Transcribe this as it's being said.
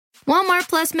Walmart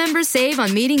Plus members save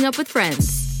on meeting up with friends.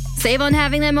 Save on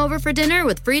having them over for dinner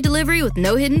with free delivery with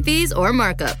no hidden fees or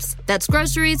markups. That's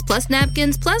groceries, plus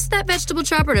napkins, plus that vegetable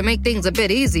chopper to make things a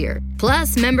bit easier.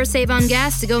 Plus, members save on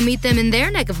gas to go meet them in their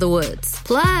neck of the woods.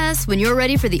 Plus, when you're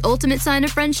ready for the ultimate sign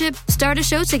of friendship, start a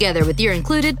show together with your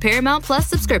included Paramount Plus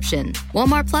subscription.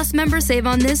 Walmart Plus members save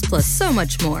on this plus so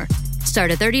much more. Start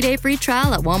a 30-day free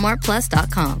trial at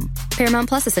walmartplus.com. Paramount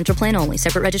Plus Essential Plan only.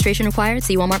 Separate registration required.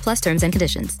 See Walmart Plus terms and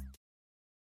conditions.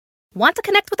 Want to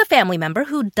connect with a family member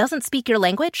who doesn't speak your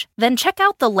language? Then check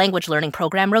out the language learning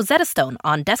program Rosetta Stone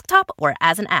on desktop or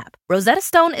as an app. Rosetta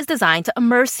Stone is designed to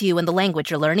immerse you in the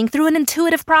language you're learning through an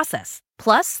intuitive process.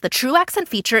 Plus, the True Accent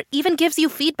feature even gives you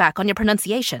feedback on your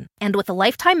pronunciation. And with a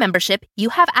lifetime membership, you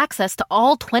have access to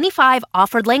all 25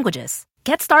 offered languages.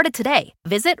 Get started today.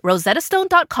 Visit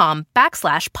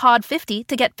rosettastone.com/pod50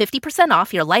 to get 50%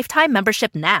 off your lifetime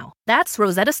membership now. That's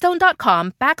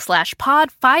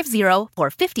rosettastone.com/pod50 for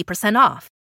 50% off.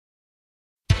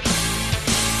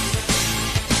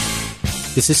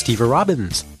 This is Steve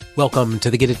Robbins. Welcome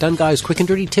to the Get It Done Guys quick and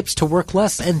dirty tips to work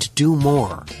less and do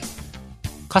more.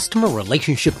 Customer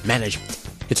relationship management.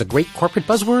 It's a great corporate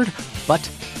buzzword, but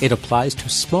it applies to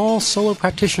small solo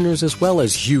practitioners as well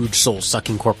as huge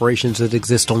soul-sucking corporations that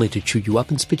exist only to chew you up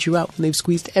and spit you out when they've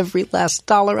squeezed every last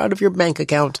dollar out of your bank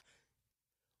account.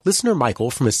 Listener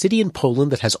Michael from a city in Poland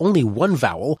that has only one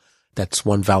vowel, that's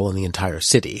one vowel in the entire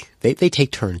city, they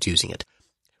take turns using it,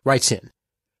 writes in,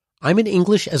 I'm an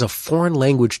English as a foreign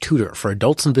language tutor for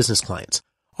adults and business clients.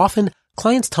 Often,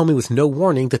 clients tell me with no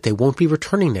warning that they won't be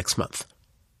returning next month.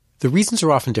 The reasons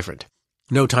are often different.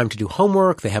 No time to do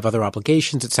homework, they have other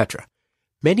obligations, etc.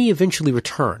 Many eventually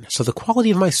return, so the quality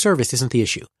of my service isn't the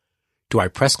issue. Do I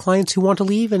press clients who want to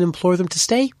leave and implore them to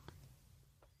stay?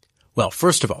 Well,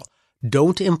 first of all,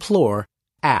 don't implore,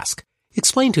 ask.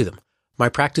 Explain to them. My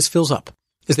practice fills up.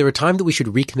 Is there a time that we should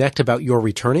reconnect about your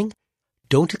returning?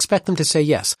 Don't expect them to say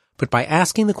yes, but by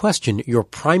asking the question, you're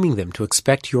priming them to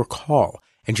expect your call,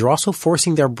 and you're also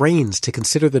forcing their brains to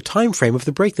consider the time frame of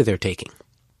the break that they're taking.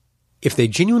 If they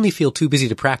genuinely feel too busy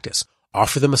to practice,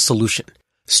 offer them a solution.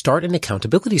 Start an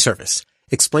accountability service.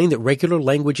 Explain that regular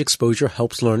language exposure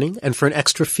helps learning, and for an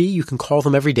extra fee, you can call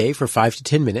them every day for 5 to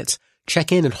 10 minutes,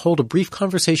 check in and hold a brief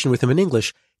conversation with them in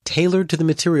English, tailored to the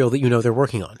material that you know they're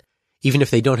working on. Even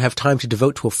if they don't have time to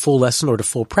devote to a full lesson or to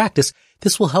full practice,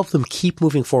 this will help them keep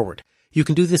moving forward. You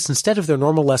can do this instead of their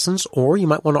normal lessons, or you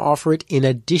might want to offer it in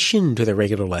addition to their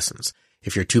regular lessons.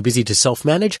 If you're too busy to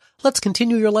self-manage, let's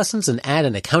continue your lessons and add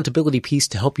an accountability piece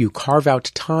to help you carve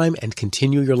out time and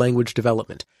continue your language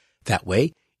development. That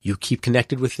way, you keep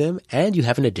connected with them and you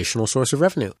have an additional source of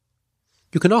revenue.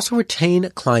 You can also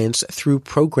retain clients through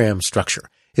program structure.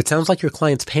 It sounds like your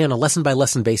clients pay on a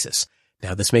lesson-by-lesson basis.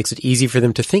 Now, this makes it easy for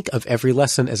them to think of every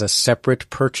lesson as a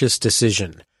separate purchase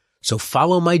decision. So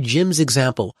follow my gym's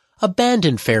example.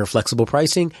 Abandon fair, flexible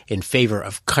pricing in favor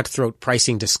of cutthroat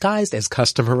pricing disguised as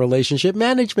customer relationship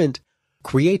management.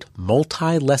 Create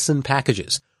multi-lesson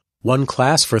packages. 1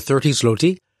 class for 30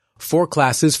 zloty, 4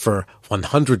 classes for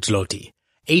 100 zloty,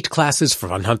 8 classes for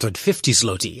 150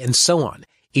 zloty, and so on.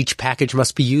 Each package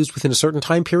must be used within a certain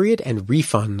time period, and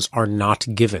refunds are not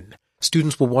given.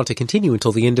 Students will want to continue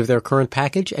until the end of their current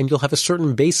package, and you'll have a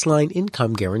certain baseline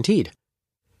income guaranteed.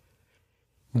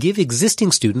 Give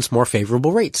existing students more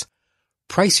favorable rates.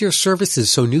 Price your services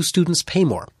so new students pay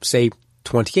more, say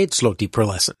 28 zloty per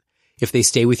lesson. If they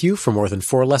stay with you for more than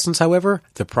 4 lessons, however,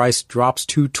 the price drops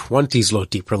to 20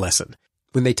 zloty per lesson.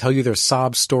 When they tell you their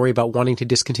sob story about wanting to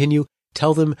discontinue,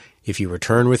 tell them if you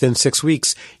return within 6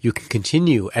 weeks, you can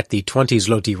continue at the 20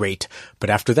 zloty rate, but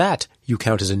after that, you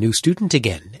count as a new student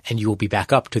again, and you will be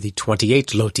back up to the 28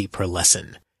 zloty per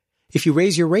lesson. If you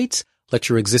raise your rates, let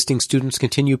your existing students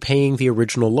continue paying the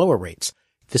original lower rates.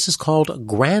 This is called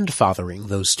grandfathering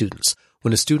those students.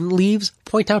 When a student leaves,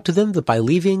 point out to them that by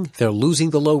leaving, they're losing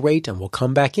the low rate and will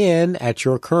come back in at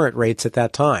your current rates at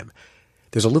that time.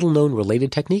 There's a little-known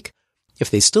related technique. If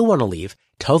they still want to leave,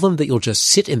 tell them that you'll just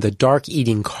sit in the dark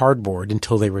eating cardboard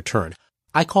until they return.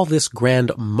 I call this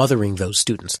grandmothering those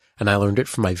students, and I learned it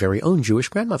from my very own Jewish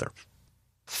grandmother.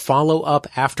 Follow up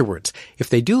afterwards. If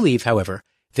they do leave, however,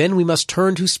 then we must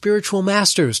turn to spiritual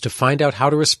masters to find out how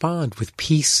to respond with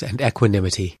peace and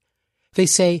equanimity. They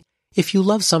say, if you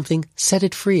love something, set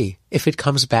it free. If it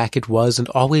comes back, it was and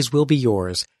always will be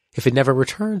yours. If it never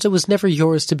returns, it was never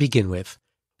yours to begin with.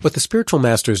 What the spiritual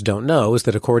masters don't know is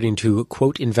that according to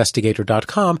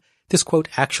quoteinvestigator.com, this quote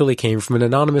actually came from an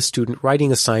anonymous student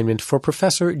writing assignment for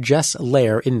Professor Jess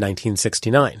Lair in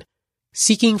 1969.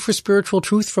 Seeking for spiritual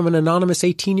truth from an anonymous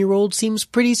 18-year-old seems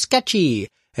pretty sketchy.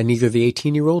 And neither the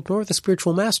 18-year-old nor the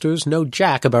spiritual masters know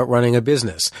jack about running a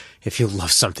business. If you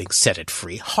love something, set it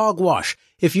free. Hogwash.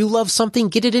 If you love something,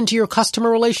 get it into your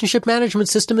customer relationship management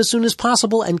system as soon as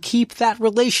possible and keep that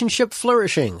relationship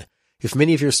flourishing. If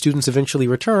many of your students eventually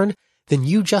return, then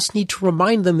you just need to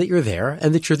remind them that you're there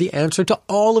and that you're the answer to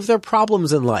all of their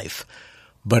problems in life.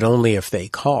 But only if they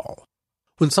call.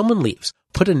 When someone leaves,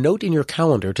 put a note in your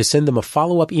calendar to send them a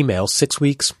follow-up email 6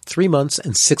 weeks, 3 months,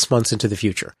 and 6 months into the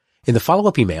future. In the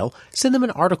follow-up email, send them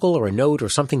an article or a note or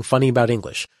something funny about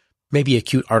English. Maybe a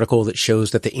cute article that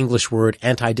shows that the English word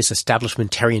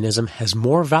anti-disestablishmentarianism has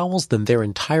more vowels than their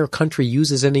entire country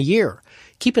uses in a year.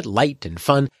 Keep it light and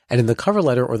fun, and in the cover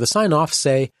letter or the sign-off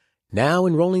say, "Now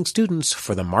enrolling students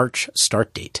for the March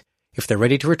start date." If they're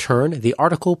ready to return, the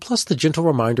article plus the gentle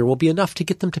reminder will be enough to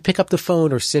get them to pick up the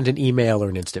phone or send an email or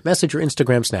an instant message or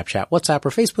Instagram, Snapchat, WhatsApp,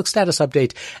 or Facebook status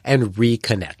update and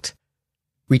reconnect.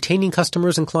 Retaining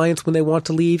customers and clients when they want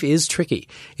to leave is tricky.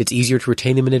 It's easier to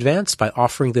retain them in advance by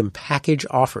offering them package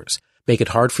offers. Make it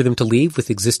hard for them to leave with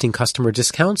existing customer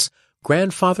discounts,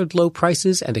 grandfathered low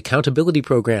prices, and accountability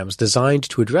programs designed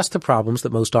to address the problems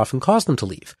that most often cause them to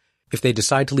leave. If they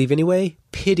decide to leave anyway,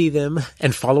 pity them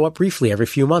and follow up briefly every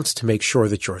few months to make sure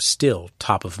that you're still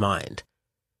top of mind.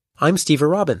 I'm Steve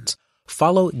Robbins.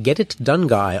 Follow Get It Done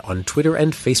Guy on Twitter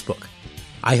and Facebook.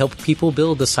 I help people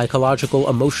build the psychological,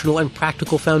 emotional, and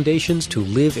practical foundations to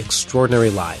live extraordinary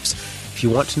lives. If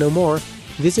you want to know more,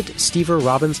 visit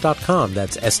steverrobbins.com.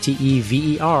 That's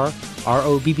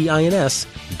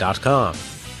SteverRobbins.com.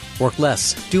 Work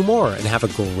less, do more, and have a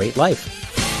great life.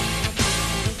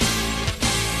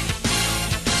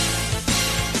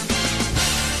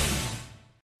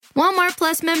 Walmart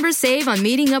Plus members save on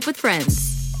meeting up with friends.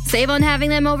 Save on having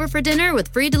them over for dinner with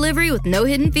free delivery with no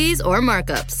hidden fees or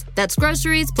markups. That's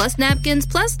groceries plus napkins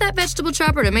plus that vegetable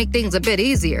chopper to make things a bit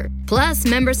easier. Plus,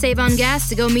 members save on gas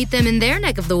to go meet them in their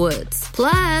neck of the woods.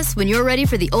 Plus, when you're ready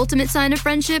for the ultimate sign of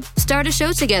friendship, start a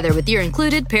show together with your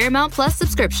included Paramount Plus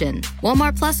subscription.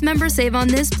 Walmart Plus members save on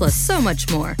this plus so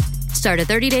much more. Start a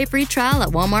 30-day free trial at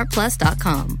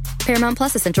walmartplus.com. Paramount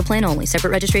Plus Essential Plan only.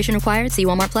 Separate registration required. See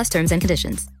Walmart Plus terms and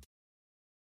conditions.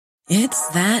 It's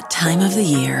that time of the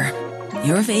year.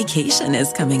 Your vacation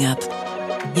is coming up.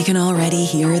 You can already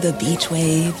hear the beach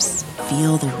waves,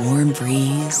 feel the warm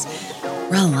breeze,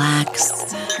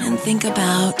 relax, and think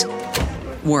about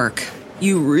work.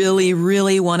 You really,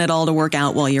 really want it all to work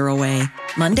out while you're away.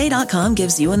 Monday.com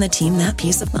gives you and the team that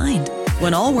peace of mind.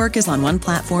 When all work is on one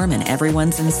platform and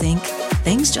everyone's in sync,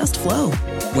 things just flow.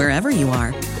 Wherever you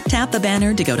are, tap the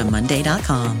banner to go to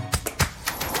Monday.com.